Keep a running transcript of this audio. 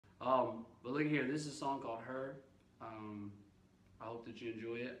But look here, this is a song called Her. I hope that you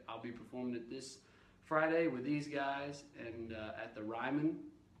enjoy it. I'll be performing it this Friday with these guys and at the Ryman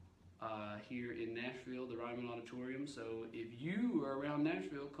here in Nashville, the Ryman Auditorium. So if you are around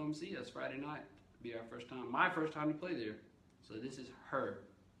Nashville, come see us Friday night. It'll be our first time, my first time to play there. So this is Her.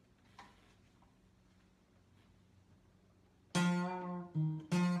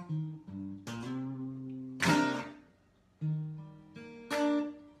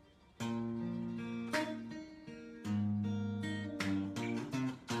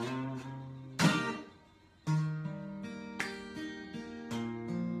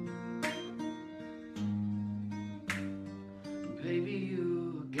 Baby,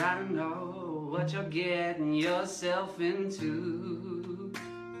 you gotta know what you're getting yourself into.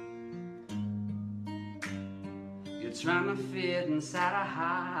 You're trying to fit inside a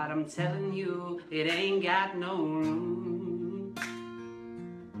heart, I'm telling you, it ain't got no room.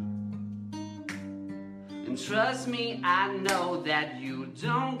 And trust me, I know that you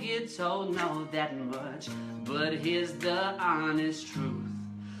don't get told no that much, but here's the honest truth.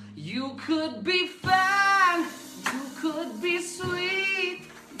 You could be fine, you could be sweet,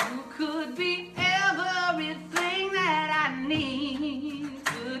 you could be everything that I need.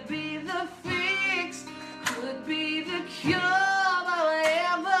 Could be the fix, could be the cure, but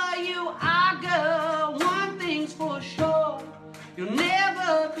wherever you are, girl, one thing's for sure, you'll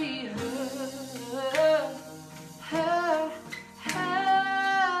never be hurt, hurt, hurt.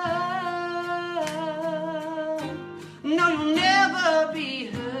 No, you'll never be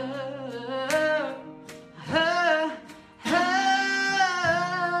hurt.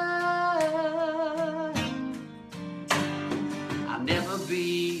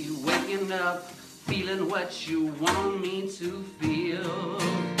 Be waking up feeling what you want me to feel.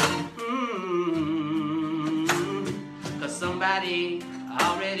 Cause somebody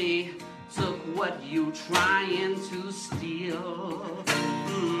already took what you trying to steal.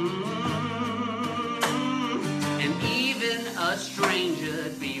 And even a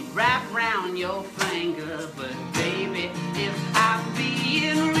stranger'd be wrapped round your finger. But baby, if I'm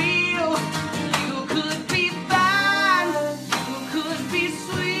being real, you could be fine, you could be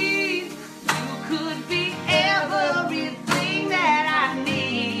sweet, you could be everything that I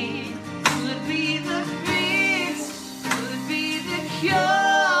need. Could be the fix, could be the cure,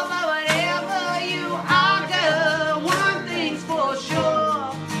 but whatever you are, girl, one thing's for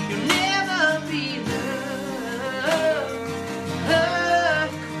sure, you'll never be hurt,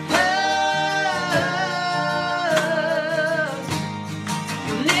 hurt, hurt.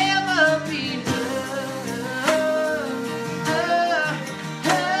 You'll never be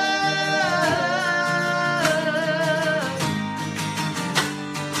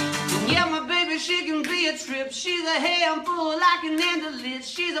she can be a trip, she's a handful, I can handle it.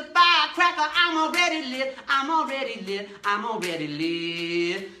 She's a firecracker, I'm already lit, I'm already lit, I'm already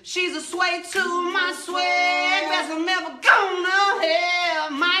lit. She's a sway to my swag, best I'm ever gonna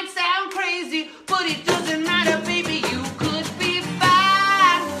have. Might sound crazy, but it doesn't matter, baby. You could be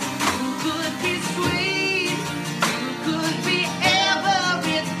fine, you could be sweet, you could be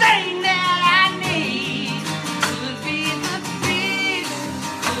everything that I need. Could be the fix,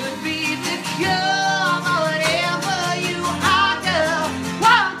 could be the cure.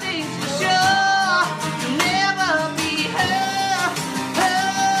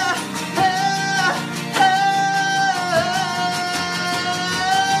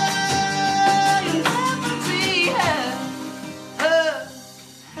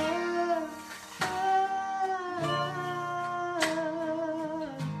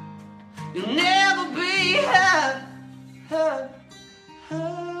 You'll never be hurt, hurt,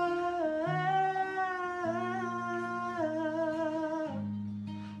 hurt.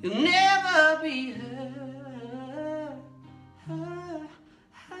 You'll never be hurt, hurt,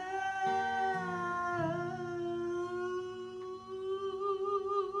 hurt.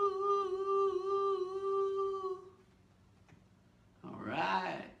 All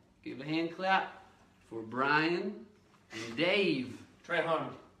right, give a hand clap for Brian and Dave. Trent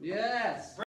Harmon. Yes.